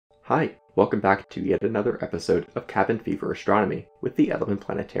Hi, welcome back to yet another episode of Cabin Fever Astronomy with the Element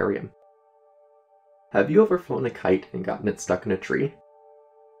Planetarium. Have you ever flown a kite and gotten it stuck in a tree?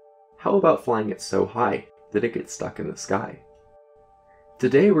 How about flying it so high that it gets stuck in the sky?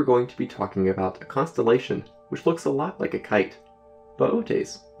 Today we're going to be talking about a constellation which looks a lot like a kite,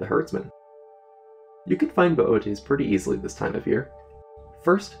 Boötes, the Herdsman. You can find Boötes pretty easily this time of year.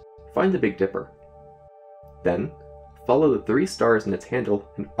 First, find the Big Dipper. Then, follow the 3 stars in its handle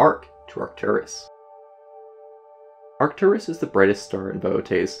and arc to Arcturus. Arcturus is the brightest star in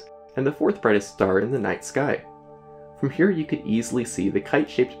Boötes, and the 4th brightest star in the night sky. From here you could easily see the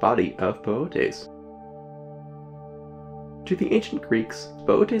kite-shaped body of Boötes. To the ancient Greeks,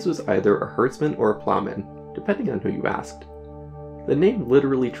 Boötes was either a herdsman or a plowman, depending on who you asked. The name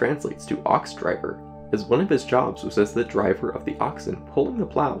literally translates to ox driver, as one of his jobs was as the driver of the oxen pulling the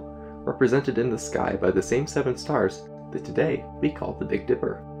plow, represented in the sky by the same 7 stars that today we call the Big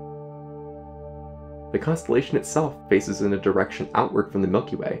Dipper. The constellation itself faces in a direction outward from the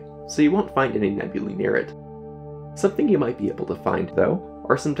Milky Way, so you won't find any nebulae near it. Something you might be able to find, though,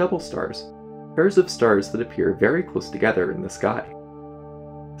 are some double stars, pairs of stars that appear very close together in the sky.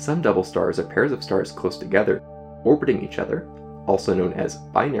 Some double stars are pairs of stars close together, orbiting each other, also known as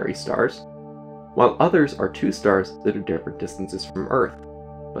binary stars, while others are 2 stars that are different distances from Earth,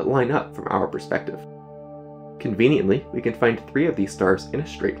 but line up from our perspective. Conveniently, we can find 3 of these stars in a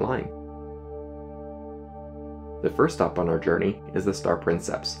straight line. The first stop on our journey is the star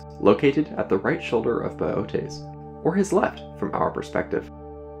Princeps, located at the right shoulder of Boötes, or his left from our perspective.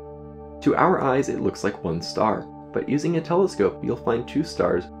 To our eyes it looks like 1 star, but using a telescope you'll find 2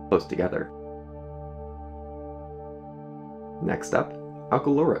 stars close together. Next up,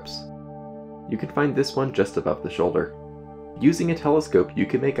 Alcalaurops. You can find this one just above the shoulder. Using a telescope you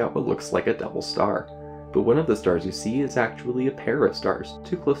can make out what looks like a double star, but one of the stars you see is actually a pair of stars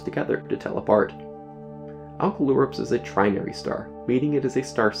too close together to tell apart. Alcalaurops is a trinary star, meaning it is a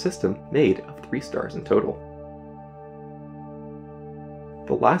star system made of 3 stars in total.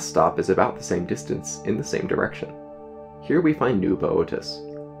 The last stop is about the same distance in the same direction. Here we find New Boötes.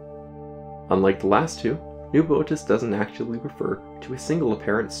 Unlike the last 2, New Boötes doesn't actually refer to a single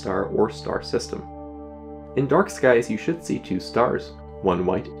apparent star or star system. In dark skies you should see 2 stars, one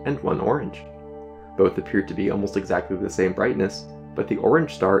white and one orange. Both appear to be almost exactly the same brightness, but the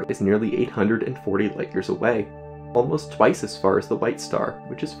orange star is nearly 840 light-years away, almost twice as far as the white star,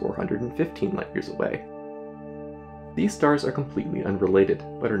 which is 415 light-years away. These stars are completely unrelated,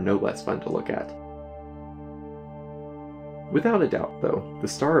 but are no less fun to look at. Without a doubt, though, the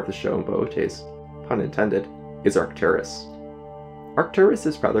star of the show in Boötes, pun intended, is Arcturus. Arcturus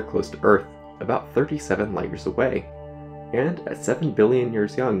is rather close to Earth, about 37 light-years away, and at 7 billion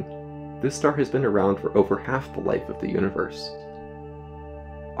years young, this star has been around for over half the life of the universe.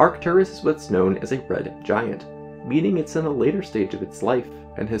 Arcturus is what's known as a red giant, meaning it's in a later stage of its life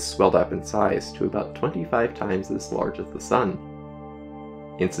and has swelled up in size to about 25 times as large as the Sun.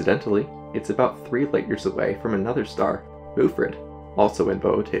 Incidentally, it's about 3 light-years away from another star, Mufrid, also in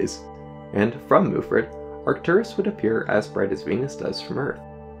Boötes, and from Mufrid, Arcturus would appear as bright as Venus does from Earth.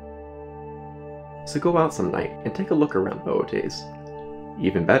 So go out some night and take a look around Boötes.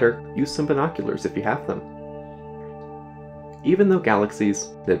 Even better, use some binoculars if you have them. Even though galaxies,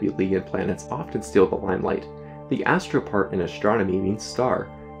 nebulae, and planets often steal the limelight, the astro part in astronomy means star,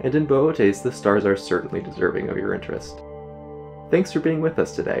 and in Boötes the stars are certainly deserving of your interest. Thanks for being with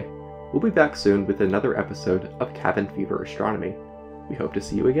us today. We'll be back soon with another episode of Cabin Fever Astronomy. We hope to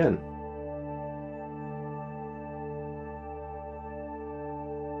see you again.